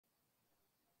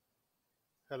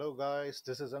Hello guys,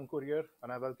 this is Ankur here and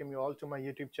I welcome you all to my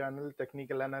YouTube channel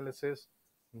Technical Analysis,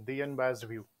 the Unbiased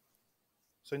View.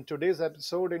 So in today's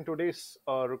episode, in today's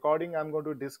recording, I'm going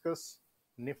to discuss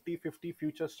Nifty 50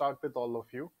 future start with all of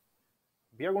you.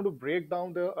 We are going to break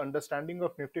down the understanding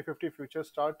of Nifty 50 future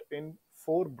start in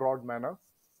four broad manner.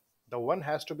 The one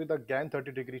has to be the Gann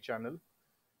 30-degree channel,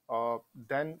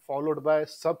 then followed by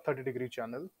sub 30-degree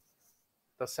channel.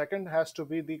 The second has to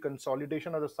be the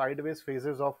consolidation of the sideways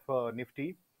phases of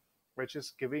Nifty, which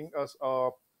is giving us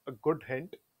a good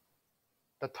hint.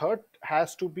 The third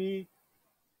has to be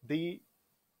the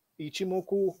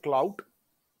Ichimoku cloud,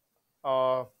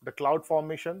 the cloud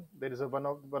formation. There is a one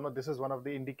of this is one of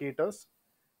the indicators,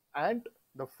 and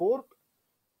the fourth,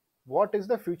 what is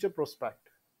the future prospect?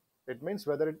 It means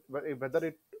whether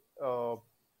it uh,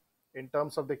 in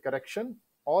terms of the correction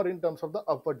or in terms of the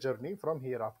upward journey from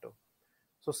hereafter.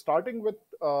 So starting with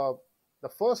the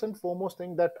first and foremost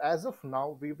thing that as of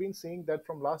now we've been seeing that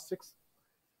from last six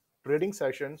trading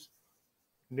sessions,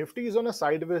 Nifty is on a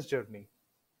sideways journey.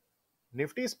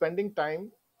 Nifty is spending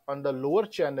time on the lower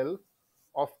channel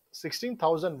of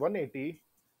 16,180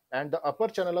 and the upper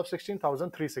channel of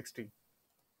 16,360.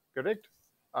 Correct?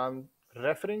 I'm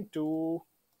referring to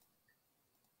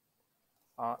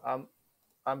uh, I'm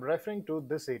I'm referring to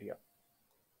this area.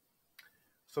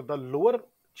 So the lower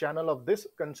channel of this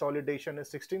consolidation is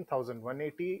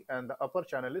 16,180 and the upper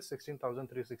channel is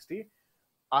 16,360.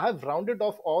 I have rounded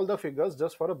off all the figures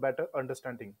just for a better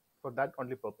understanding for that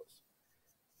only purpose.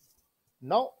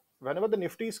 Now, whenever the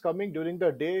Nifty is coming during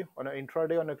the day on an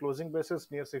intraday on a closing basis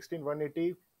near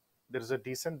 16,180, there is a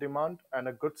decent demand and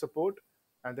a good support,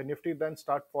 and the Nifty then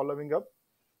start following up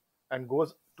and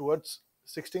goes towards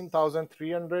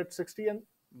 16,360, and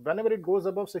whenever it goes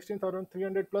above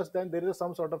 16,300 plus, then there is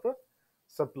some sort of a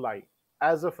supply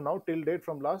as of now till date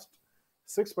from last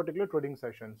six particular trading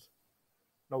sessions.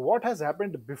 Now, what has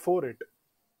happened before it?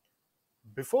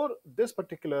 Before this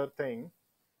particular thing,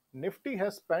 Nifty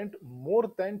has spent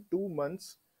more than 2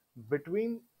 months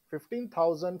between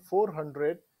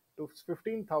 15,400 to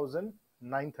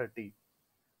 15,930.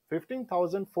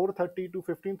 15,430 to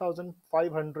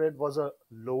 15,500 was a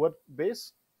lower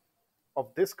base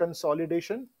of this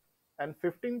consolidation, and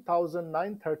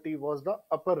 15,930 was the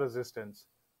upper resistance,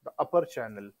 the upper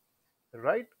channel,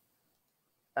 right?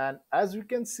 And as we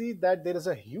can see that there is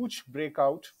a huge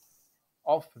breakout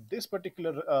of this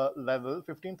particular level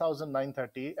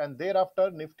 15,930, and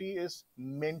thereafter Nifty is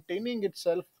maintaining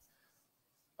itself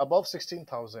above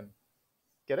 16,000.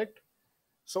 Correct?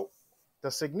 So the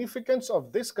significance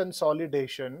of this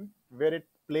consolidation, where it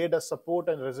played a support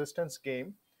and resistance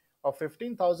game of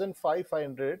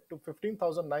 15,500 to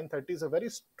 15,930, is a very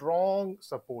strong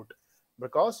support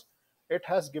because it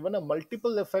has given a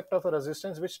multiple effect of a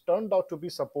resistance which turned out to be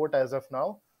support as of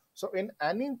now. So in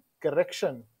any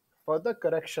correction, further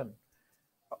correction,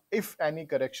 if any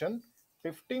correction,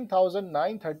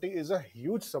 15,930 is a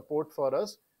huge support for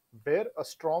us where a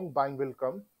strong buying will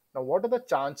come. Now, what are the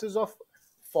chances of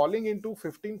falling into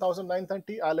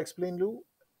 15,930? I'll explain you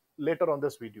later on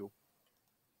this video.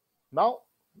 Now,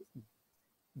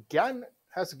 Gann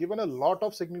has given a lot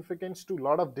of significance to a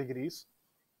lot of degrees,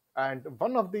 and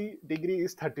one of the degree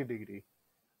is 30-degree.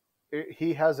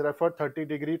 He has referred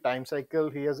 30-degree time cycle.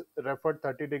 He has referred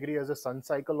 30-degree as a sun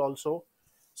cycle also.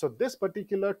 So this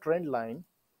particular trend line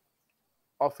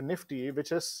of Nifty,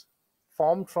 which is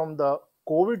formed from the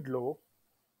COVID low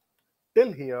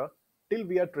till here, till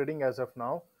we are trading as of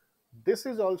now, this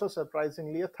is also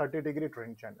surprisingly a 30-degree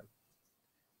trend channel.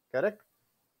 Correct?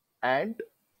 And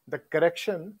the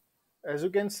correction, as you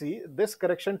can see, this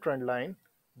correction trend line,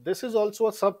 this is also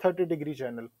a sub 30-degree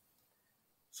channel.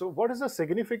 So what is the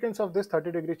significance of this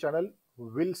 30-degree channel?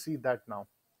 We'll see that now.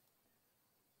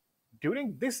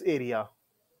 During this area,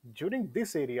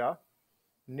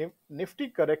 Nifty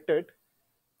corrected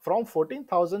from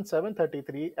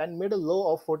 14,733 and made a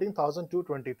low of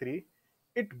 14,223.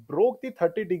 It broke the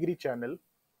 30-degree channel.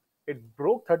 It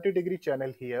broke 30-degree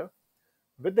channel here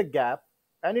with the gap,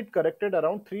 and it corrected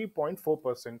around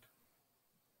 3.4%.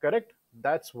 Correct?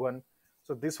 That's one.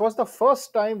 So this was the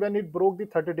first time when it broke the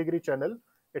 30-degree channel.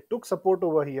 It took support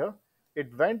over here.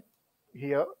 It went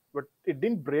here, but it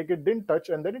didn't break, it didn't touch,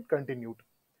 and then it continued.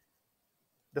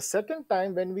 The second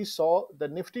time when we saw the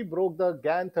Nifty broke the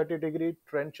Gann 30-degree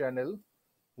trend channel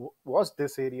was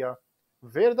this area,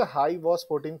 where the high was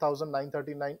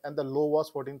 14,939 and the low was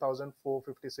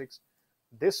 14,456.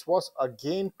 This was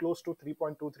again close to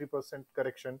 3.23%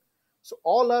 correction. So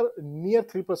all are near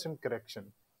 3%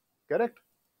 correction. Correct?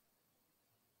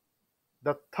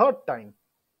 The third time,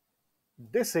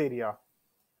 this area,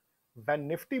 when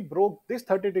Nifty broke this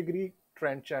 30-degree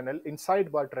trend channel,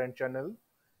 inside bar trend channel,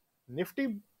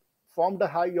 Nifty formed a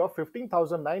high of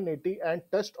 15,980 and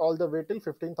touched all the way till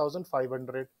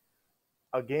 15,500.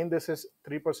 Again, this is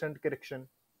 3% correction.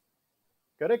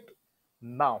 Correct?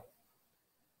 Now,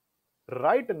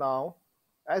 right now,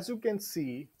 as you can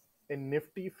see in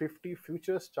Nifty 50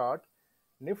 futures chart,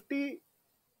 Nifty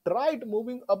tried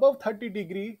moving above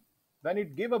 30-degree when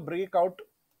it gave a breakout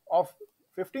of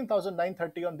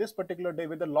 15,930 on this particular day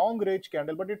with a long range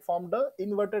candle, but it formed a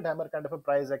inverted hammer kind of a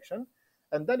price action,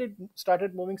 and then it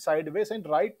started moving sideways, and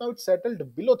right now it's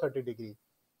settled below 30-degree.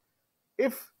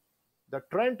 If the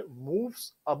trend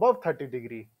moves above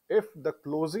 30-degree, if the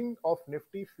closing of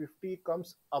Nifty 50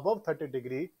 comes above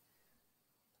 30-degree,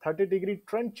 30-degree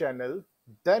trend channel,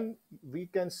 then we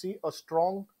can see a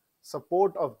strong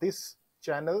support of this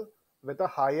channel with a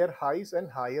higher highs and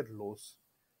higher lows.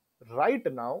 Right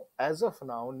now, as of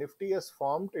now, Nifty has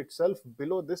formed itself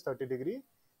below this 30-degree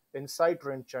inside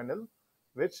trend channel,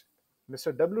 which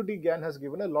Mr. W.D. Gann has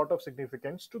given a lot of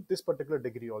significance to this particular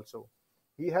degree also.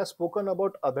 He has spoken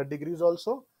about other degrees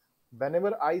also.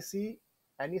 Whenever I see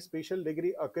any special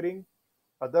degree occurring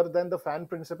other than the fan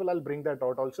principle, I'll bring that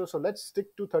out also. So let's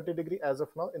stick to 30-degree as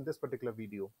of now in this particular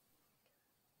video.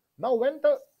 Now, when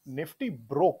the Nifty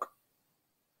broke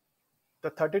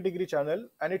the 30-degree channel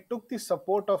and it took the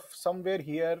support of somewhere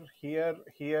here,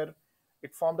 it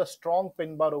formed a strong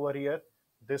pin bar over here.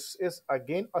 This is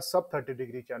again a sub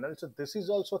 30-degree channel. So this is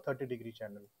also 30-degree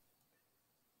channel.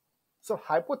 So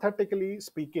hypothetically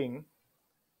speaking,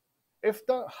 if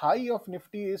the high of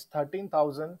Nifty is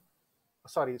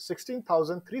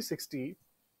 16,360,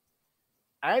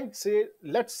 and say,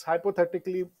 let's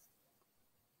hypothetically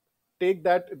take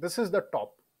that this is the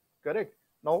top, correct?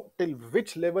 Now, till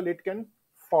which level it can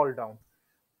fall down?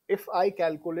 If I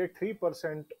calculate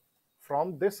 3%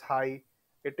 from this high,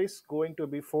 it is going to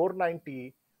be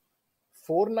 490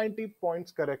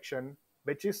 points correction,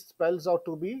 which is spells out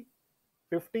to be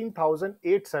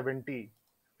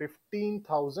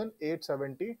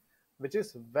 15,870, which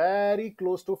is very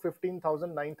close to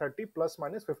 15,930 plus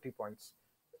minus 50 points.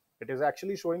 It is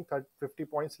actually showing 50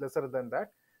 points lesser than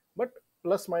that, but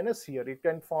plus minus here, it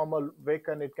can form a wick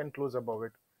and it can close above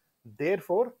it.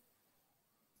 Therefore,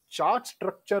 chart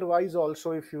structure wise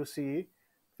also, if you see,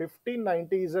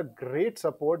 1590 is a great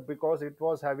support because it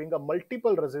was having a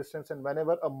multiple resistance, and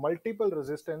whenever a multiple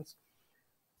resistance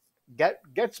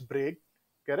gets break,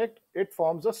 correct, it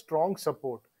forms a strong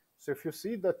support. So if you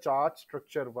see the chart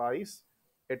structure wise,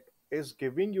 it is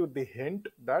giving you the hint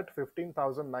that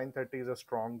 15,930 is a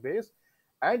strong base.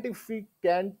 And if we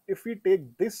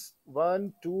take this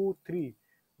 1, 2, 3,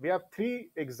 we have 3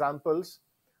 examples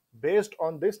based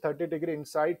on this 30-degree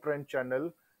inside trend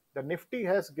channel. The Nifty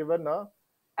has given a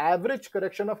average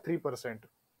correction of 3%,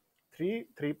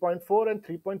 3.4 and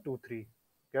 3.23,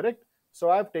 correct? So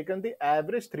I have taken the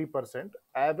average 3%,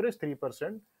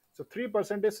 So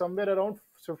 3% is somewhere around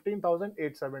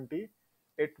 15,870.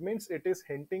 It means it is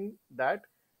hinting that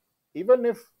even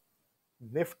if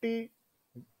Nifty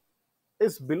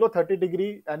is below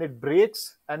 30-degree and it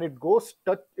breaks and it goes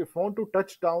if want to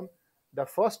touch down, the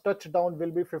first touchdown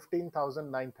will be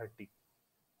 15,930,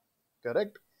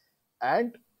 correct?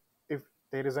 And if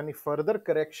there is any further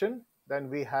correction, then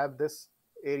we have this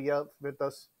area with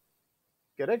us,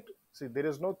 correct? See, there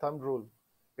is no thumb rule.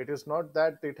 It is not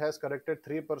that it has corrected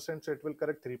 3%, so it will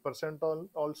correct 3%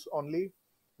 only,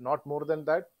 not more than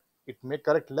that. It may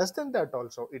correct less than that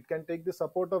also. It can take the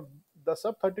support of the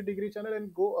sub 30-degree channel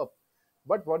and go up.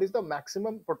 But what is the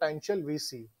maximum potential we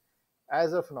see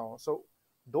as of now? So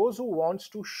those who wants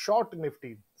to short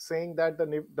Nifty, saying that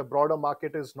the broader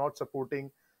market is not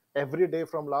supporting, every day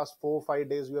from last 4-5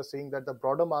 days, we are seeing that the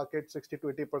broader market 60 to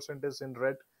 80% is in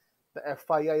red. The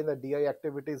FII and the DI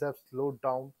activities have slowed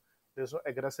down. There's no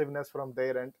aggressiveness from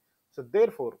their end. So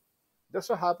therefore, just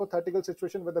a hypothetical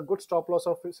situation with a good stop loss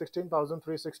of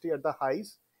 16,360 at the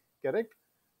highs, correct?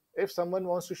 If someone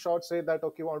wants to short, say that,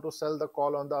 okay, want to sell the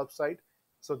call on the upside.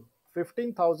 So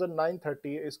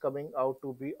 15,930 is coming out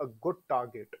to be a good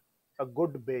target, a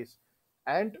good base.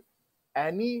 And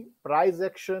any price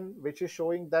action which is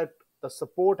showing that the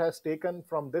support has taken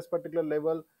from this particular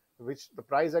level, which the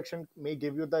price action may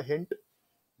give you the hint,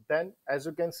 then as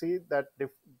you can see that the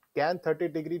Gann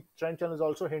 30-degree trend channel is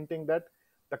also hinting that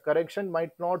the correction might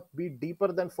not be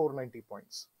deeper than 490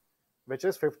 points, which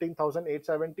is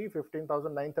 15,870,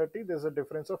 15,930. There's a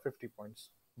difference of 50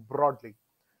 points broadly.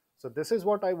 So this is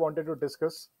what I wanted to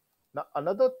discuss. Now,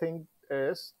 another thing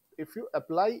is, if you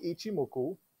apply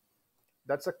Ichimoku,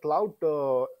 that's a cloud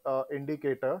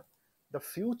indicator, the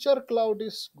future cloud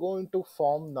is going to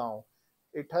form now.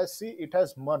 It has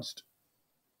merged.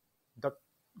 The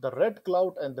the red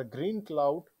cloud and the green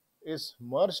cloud is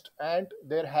merged, and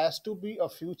there has to be a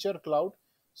future cloud.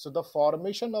 So the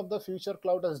formation of the future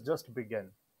cloud has just begun.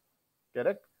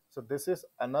 Correct. So this is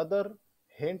another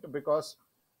hint, because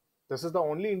this is the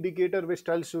only indicator which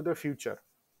tells you the future.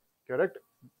 Correct.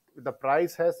 The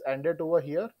price has ended over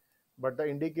here, but the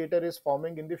indicator is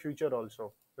forming in the future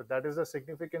also. So that is the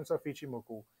significance of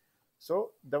Ichimoku.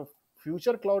 So the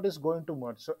future cloud is going to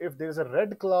merge. So if there is a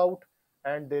red cloud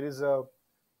and there is a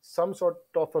some sort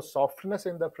of a softness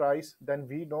in the price, then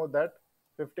we know that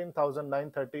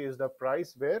 15,930 is the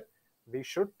price where we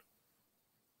should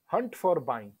hunt for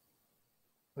buying.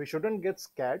 We shouldn't get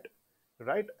scared,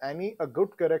 right? Any a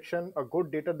good correction, a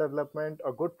good data development,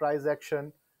 a good price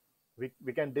action,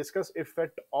 we can discuss if at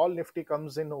all Nifty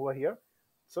comes in over here.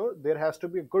 So there has to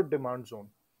be a good demand zone.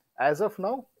 As of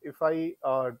now, if I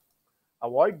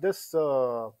avoid this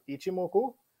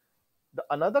Ichimoku, the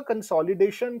another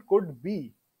consolidation could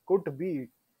be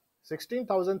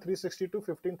 16,360 to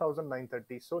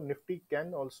 15,930. So Nifty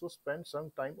can also spend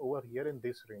some time over here in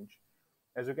this range.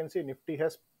 As you can see, Nifty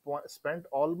has spent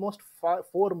almost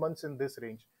 4 months in this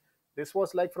range. This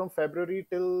was like from February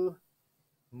till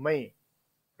May,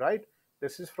 right?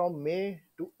 This is from May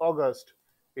to August.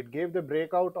 It gave the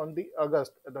breakout on the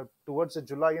August, towards the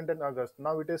July and then August.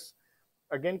 Now it is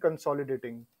again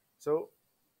consolidating. So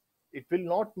it will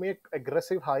not make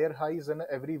aggressive higher highs on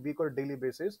every week or daily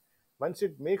basis. Once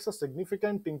it makes a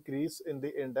significant increase in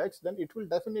the index, then it will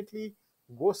definitely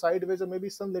go sideways, or maybe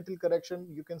some little correction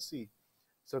you can see.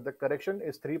 So the correction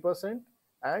is 3%,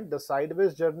 and the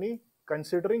sideways journey,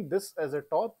 considering this as a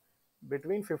top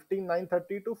between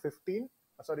 15,930 to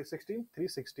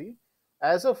 16,360.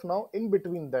 As of now, in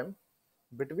between them,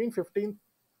 between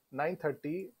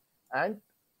 15,930 and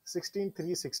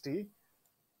 16,360,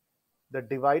 the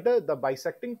divider, the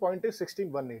bisecting point is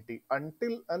 16,180.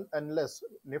 Until and unless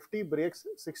Nifty breaks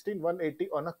 16,180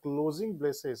 on a closing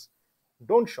basis,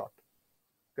 don't short.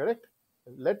 Correct.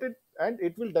 Let it, and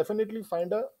it will definitely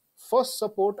find a first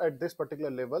support at this particular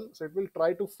level. So it will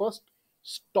try to first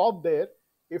stop there.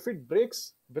 If it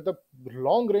breaks with a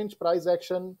long range price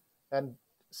action and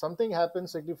something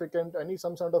happens significant, any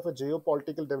some sort of a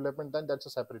geopolitical development, then that's a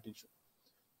separate issue.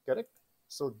 Correct.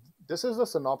 So this is the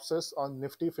synopsis on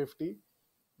Nifty 50.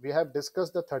 We have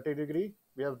discussed the 30 degree,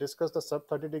 we have discussed the sub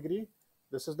 30 degree.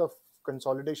 This is the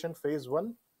consolidation phase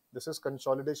 1, this is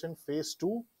consolidation phase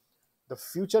 2, the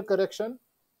future correction,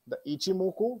 the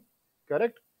Ichimoku.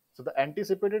 Correct. So the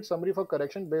anticipated summary for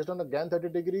correction based on the Gann 30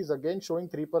 degrees again showing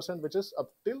 3%, which is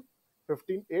up till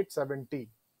 15,870.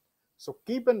 So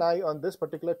keep an eye on this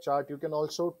particular chart. You can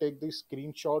also take the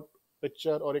screenshot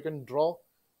picture, or you can draw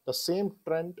the same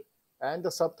trend and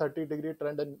the sub 30 degree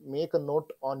trend and make a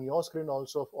note on your screen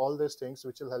also of all these things,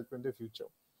 which will help you in the future.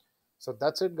 So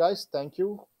that's it, guys. Thank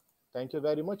you. Thank you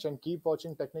very much, and keep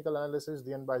watching technical analysis,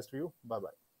 the unbiased view. Bye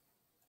bye.